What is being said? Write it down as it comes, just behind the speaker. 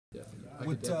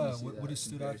What has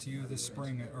stood out to you this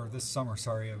spring or this summer?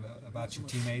 Sorry, about your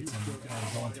teammates and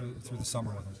going through the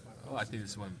summer with them. Oh, I think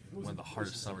this is one of the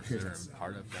hardest summers I've ever been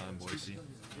part of down in Boise.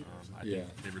 I think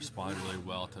they've responded really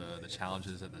well to the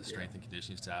challenges that the strength and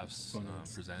conditioning staffs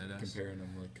presented us,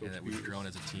 and that we've grown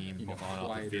as a team, both on and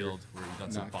off the field, where we've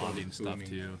done some bonding stuff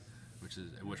too,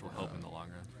 which will help in the long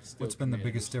run. What's been the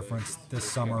biggest difference this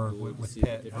summer with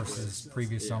Pitt versus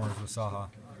previous summers with Saha?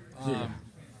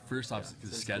 First off,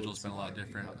 the schedule's been a lot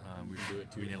different.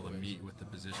 We've been able to meet with the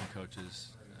position coaches,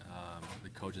 the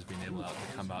coaches being able to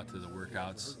come out to the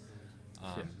workouts.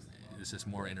 It's just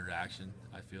more interaction,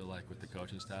 I feel like, with the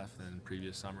coaching staff than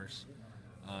previous summers.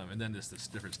 And then this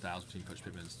different styles between Coach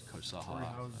Pittman and Coach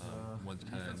Saha. One's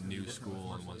kind of new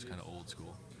school and one's kind of old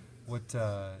school. What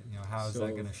how is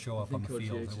that going to show up on the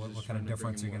field? What kind of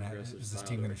difference is this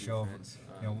team going to show?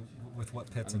 With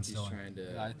what Pitt's instilling.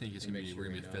 I think we're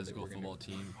going to be a physical football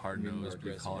team, hard-nosed,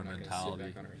 blue-collar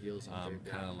mentality,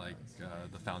 kind of like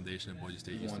the foundation of Boise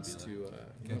State used to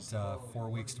be. Get 4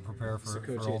 weeks to prepare for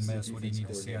Ole Miss. What do you need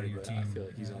to see out of your team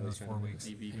in those 4 weeks?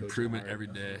 Improvement every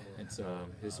day.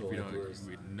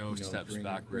 No steps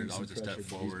backward, always a step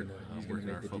forward. Working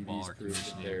our football, our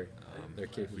conditioning.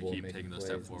 If we keep taking those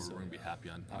steps forward, we're going to be happy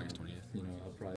on August 20th.